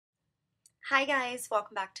Hi guys,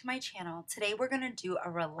 welcome back to my channel. Today we're going to do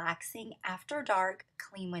a relaxing after dark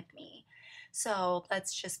clean with me. So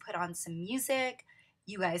let's just put on some music.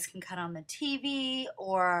 You guys can cut on the TV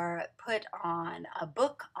or put on a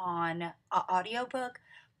book on an audiobook,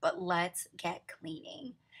 but let's get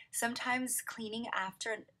cleaning. Sometimes cleaning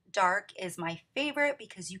after dark is my favorite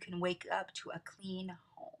because you can wake up to a clean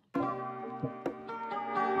home.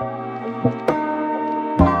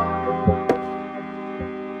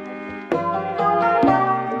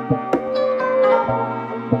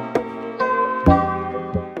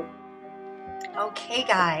 Okay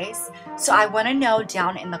guys, so I want to know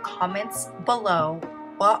down in the comments below,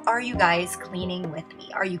 what are you guys cleaning with me?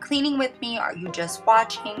 Are you cleaning with me? Are you just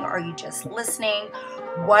watching? Are you just listening?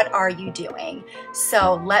 What are you doing?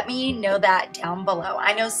 So let me know that down below.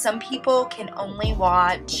 I know some people can only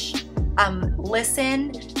watch,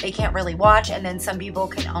 listen, they can't really watch, and then some people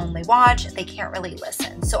can only watch, they can't really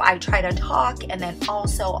listen. So I try to talk and then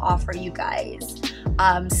also offer you guys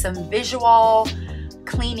some visual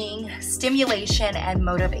cleaning, stimulation, and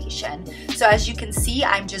motivation. So as you can see,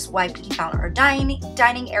 I'm just wiping down our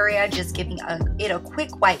dining area, just giving it a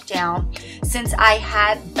quick wipe down. Since I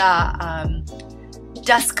had the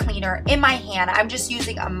dust cleaner in my hand, I'm just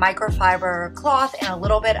using a microfiber cloth and a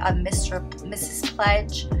little bit of Mrs.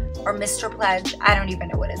 Pledge or Mr. Pledge, I don't even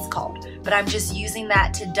know what it's called, but I'm just using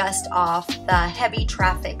that to dust off the heavy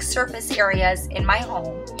traffic surface areas in my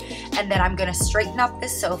home. And then I'm gonna straighten up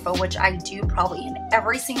this sofa, which I do probably in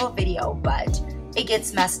every single video, but it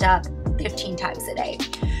gets messed up 15 times a day.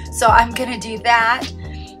 So I'm gonna do that.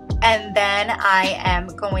 And then I am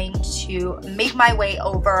going to make my way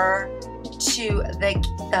over to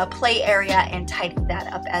the play area and tidy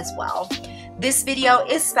that up as well. This video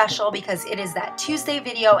is special because it is that Tuesday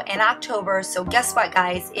video in October. So guess what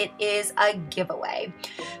guys, it is a giveaway.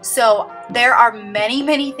 So there are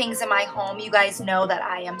many things in my home. You guys know that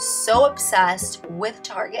I am so obsessed with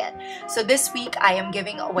Target. So this week I am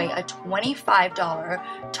giving away a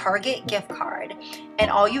 $25 Target gift card.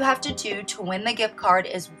 And all you have to do to win the gift card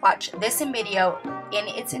is watch this video in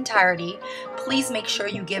its entirety. Please make sure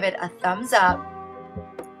you give it a thumbs up.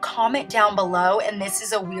 Comment down below, and this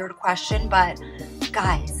is a weird question, but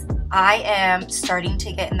guys, I am starting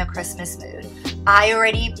to get in the Christmas mood. I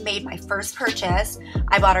already made my first purchase.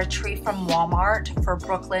 I bought a tree from Walmart for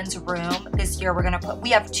Brooklyn's room. This year we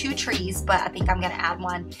have 2 trees, but I think I'm gonna add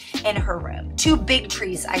one in her room. 2 big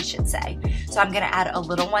trees, I should say. So I'm gonna add a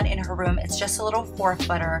little one in her room. It's just a little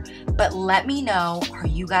 4-footer, but let me know, are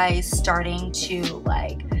you guys starting to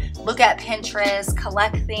like look at Pinterest,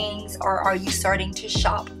 collect things, or are you starting to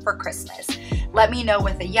shop for Christmas? Let me know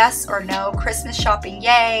with a yes or no. Christmas shopping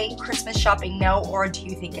yay, Christmas shopping no, or do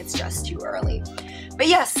you think it's just too early? But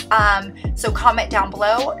yes, so comment down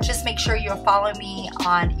below. Just make sure you're following me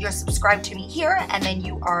you're subscribed to me here, and then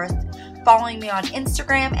you are following me on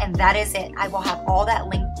Instagram, and that is it. I will have all that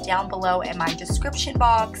linked down below in my description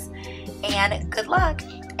box, and good luck.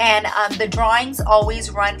 And the drawings always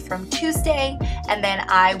run from Tuesday, and then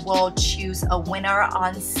I will choose a winner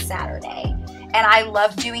on Saturday. And I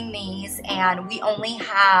love doing these, and we only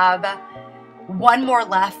have 1 more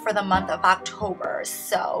left for the month of October.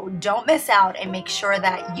 So don't miss out, and make sure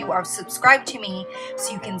that you are subscribed to me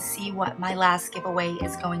so you can see what my last giveaway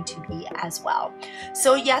is going to be as well.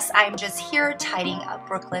 So yes, I'm just here tidying up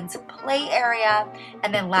Brooklyn's play area,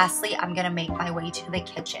 and then lastly, I'm gonna make my way to the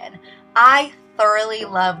kitchen. I thoroughly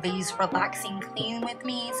love these relaxing clean with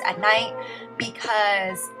me's at night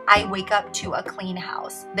because I wake up to a clean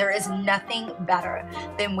house. There is nothing better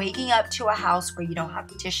than waking up to a house where you don't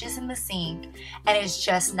have dishes in the sink and it's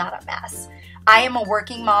just not a mess. I am a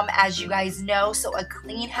working mom, as you guys know, so a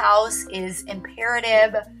clean house is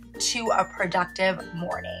imperative to a productive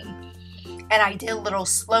morning. And I did a little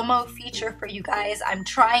slow-mo feature for you guys. I'm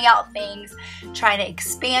trying out things, trying to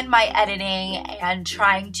expand my editing, and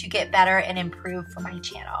trying to get better and improve for my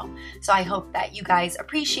channel. So I hope that you guys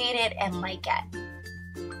appreciate it and like it.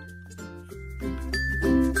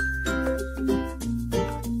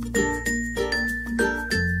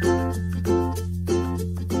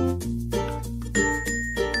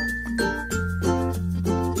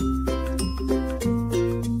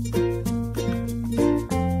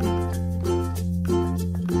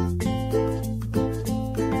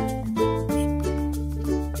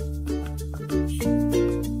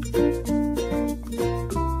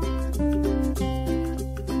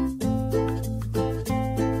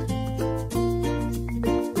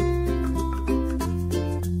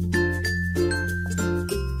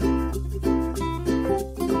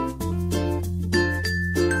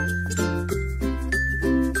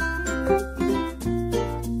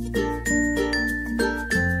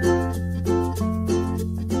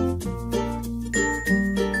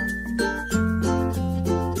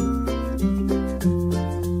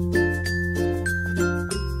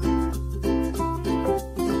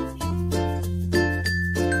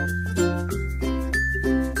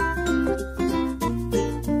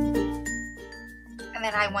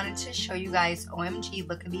 wanted to show you guys, OMG,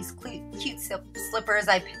 look at these cute slippers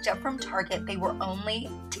I picked up from Target. They were only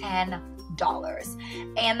 $10.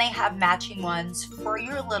 And they have matching ones for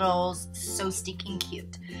your littles, so stinking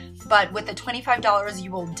cute. But with the $25,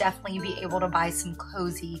 you will definitely be able to buy some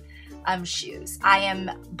cozy shoes. I am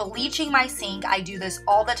bleaching my sink. I do this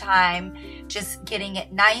all the time, just getting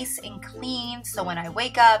it nice and clean, so when I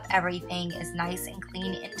wake up, everything is nice and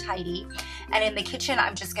clean and tidy. And in the kitchen,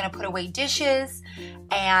 I'm just gonna put away dishes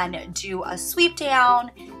and do a sweep down,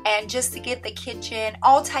 and just to get the kitchen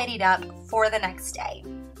all tidied up for the next day.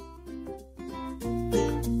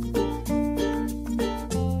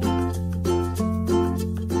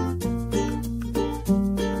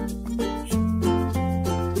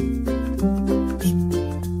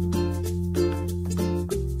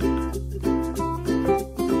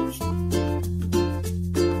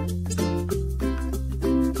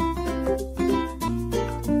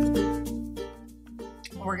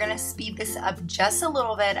 We're gonna speed this up just a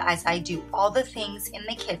little bit as I do all the things in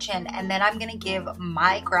the kitchen, and then I'm gonna give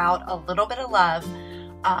my grout a little bit of love.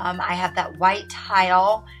 I have that white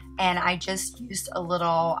tile, and I just used a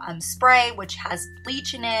little spray which has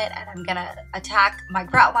bleach in it, and I'm gonna attack my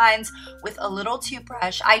grout lines with a little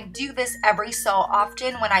toothbrush. I do this every so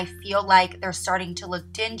often when I feel like they're starting to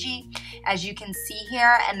look dingy, as you can see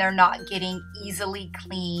here, and they're not getting easily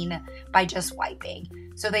clean by just wiping.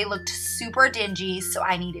 So they looked super dingy, so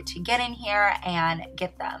I needed to get in here and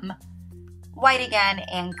get them white again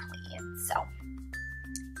and clean. So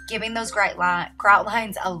giving those grout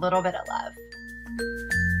lines a little bit of love.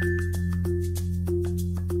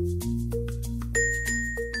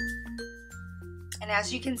 And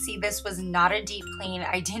as you can see, this was not a deep clean.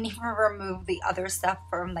 I didn't even remove the other stuff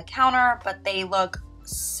from the counter, but they look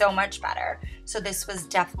so much better. So this was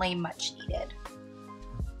definitely much needed.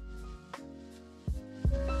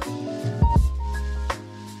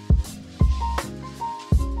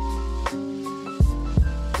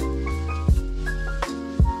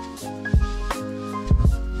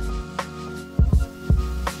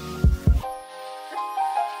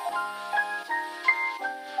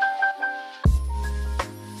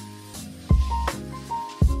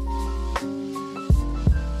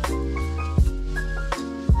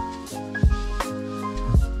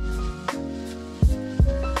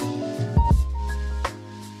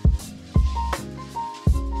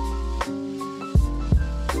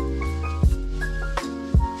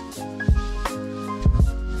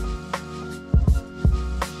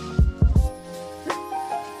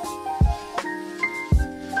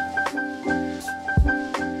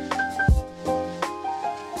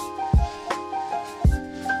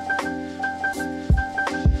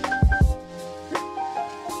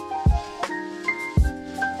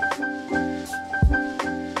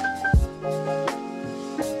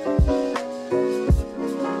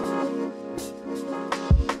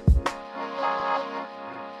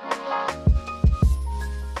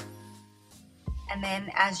 And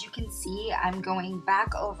then as you can see, I'm going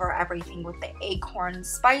back over everything with the acorn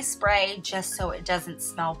spice spray just so it doesn't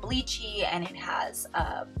smell bleachy and it has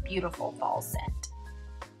a beautiful fall scent.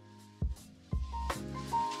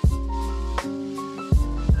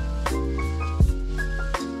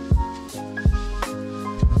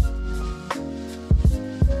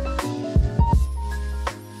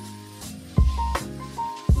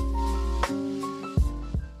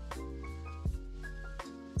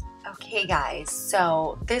 Okay guys,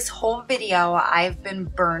 so this whole video I've been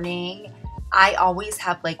burning. I always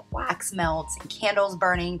have like wax melts and candles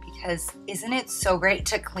burning because isn't it so great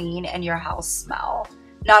to clean and your house smell?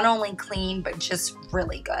 Not only clean, but just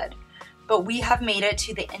really good. But we have made it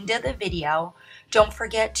to the end of the video. Don't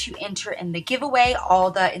forget to enter in the giveaway.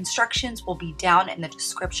 All the instructions will be down in the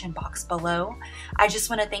description box below. I just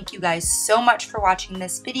want to thank you guys so much for watching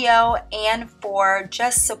this video and for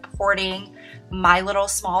just supporting my little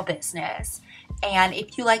small business. And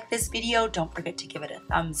if you like this video, don't forget to give it a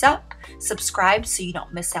thumbs up, subscribe so you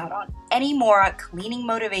don't miss out on any more cleaning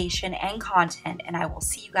motivation and content, and I will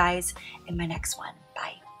see you guys in my next one.